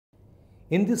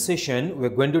In this session, we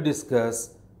are going to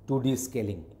discuss 2D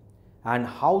scaling and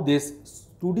how this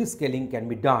 2D scaling can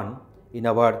be done in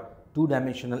our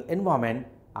two-dimensional environment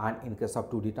and in case of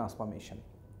 2D transformation.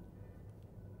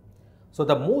 So,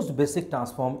 the most basic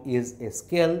transform is a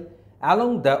scale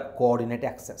along the coordinate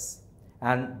axis,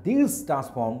 and this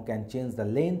transform can change the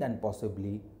length and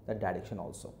possibly the direction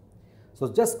also.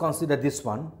 So, just consider this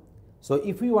one. So,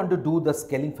 if we want to do the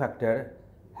scaling factor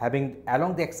having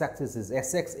along the x-axis is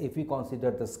Sx, if we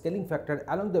consider the scaling factor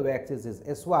along the y-axis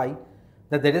is Sy,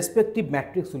 that the respective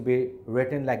matrix will be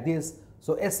written like this.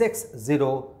 So, Sx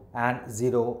 0 and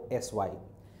 0 Sy.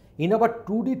 In our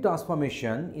 2D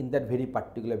transformation, in that very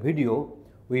particular video,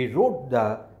 we wrote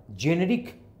the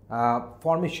generic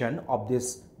formation of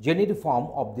this generic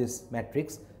form of this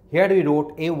matrix. Here we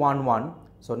wrote A11,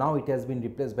 so now it has been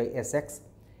replaced by Sx,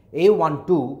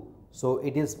 A12, so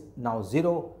it is now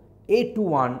 0,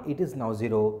 A21 it is now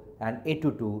 0, and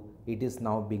A22 it is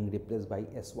now being replaced by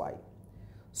Sy.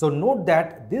 So, note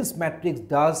that this matrix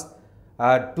does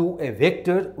to a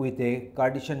vector with a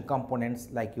Cartesian components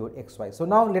like your xy. So,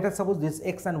 now let us suppose this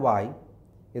x and y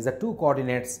is the two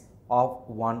coordinates of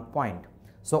one point.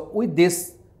 So, with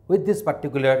this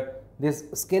particular this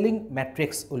scaling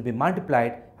matrix will be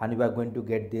multiplied and we are going to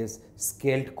get this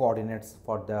scaled coordinates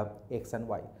for the x and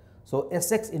y. So,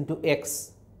 Sx into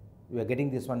x, we are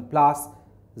getting this one plus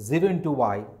 0 into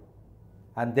y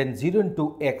and then 0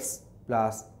 into x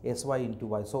plus Sy into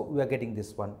y. So, we are getting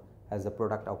this one as the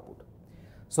product output.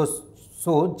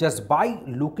 So, just by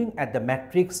looking at the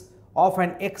matrix of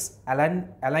an x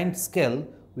aligned scale,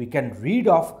 we can read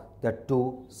off the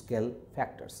two scale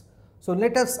factors. So,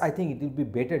 let us, I think it will be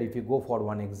better if you go for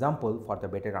one example for the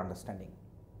better understanding.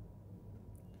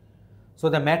 So,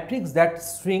 the matrix that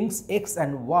shrinks x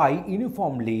and y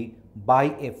uniformly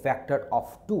by a factor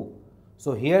of 2.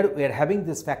 So, here we are having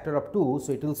this factor of 2,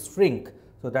 so it will shrink.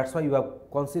 So, that is why you have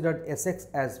considered Sx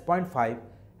as 0.5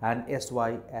 and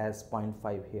Sy as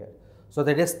 0.5 here. So,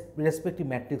 the respective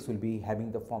matrix will be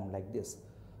having the form like this.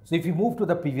 So, if you move to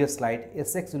the previous slide,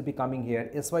 Sx will be coming here,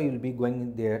 Sy will be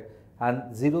going there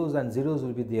and zeros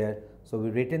will be there. So,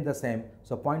 we retain the same.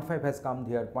 So, 0.5 has come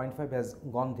here, 0.5 has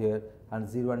gone there and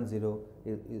 0 and 0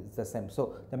 is the same.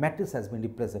 So, the matrix has been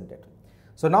represented.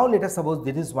 So, now let us suppose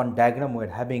this is one diagram we are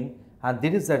having and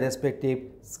this is the respective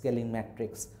scaling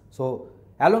matrix. So,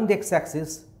 along the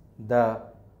x-axis the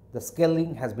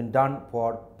scaling has been done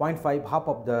for 0.5, half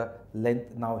of the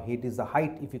length. Now, it is the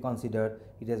height, if you consider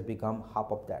it has become half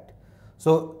of that.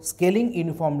 So, scaling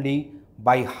uniformly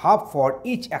by half for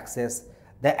each axis,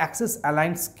 the axis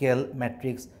aligned scale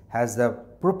matrix has the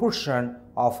proportion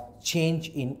of change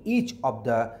in each of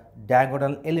the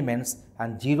diagonal elements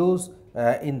and zeros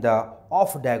in the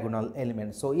off diagonal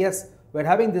elements. So, yes, we are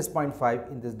having this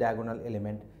 0.5 in this diagonal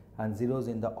element and zeros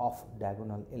in the off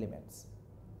diagonal elements.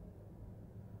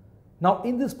 Now,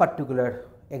 in this particular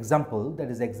example, that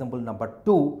is example number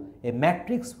 2, a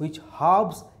matrix which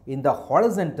halves in the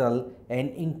horizontal and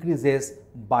increases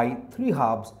by 3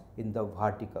 halves in the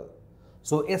vertical.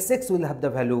 So, Sx will have the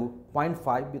value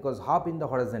 0.5 because half in the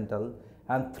horizontal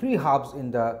and 3 halves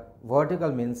in the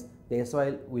vertical means the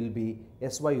Sy will be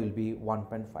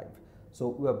 1.5. So,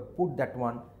 we have put that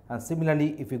one, and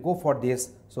similarly if you go for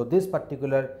this, so this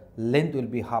particular length will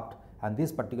be halved and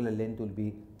this particular length will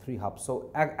be 3 halves. So,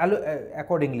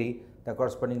 accordingly the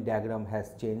corresponding diagram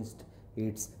has changed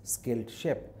its scaled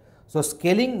shape. So,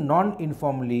 scaling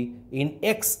non-uniformly in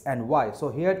x and y. So,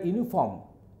 here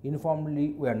uniformly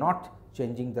we are not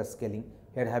changing the scaling,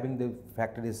 here having the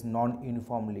factor is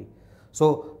non-uniformly.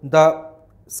 So, the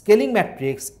scaling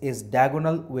matrix is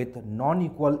diagonal with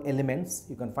non-equal elements,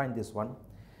 you can find this one,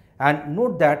 and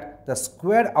note that the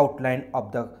square outline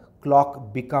of the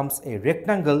clock becomes a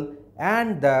rectangle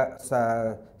and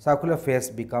the circular face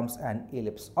becomes an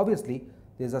ellipse. Obviously,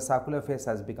 this circular face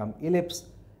has become ellipse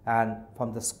and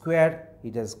from the square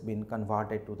it has been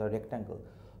converted to the rectangle.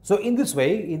 So, in this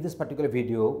way, in this particular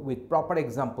video with proper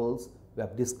examples, we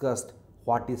have discussed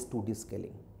what is 2D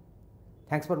scaling.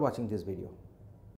 Thanks for watching this video.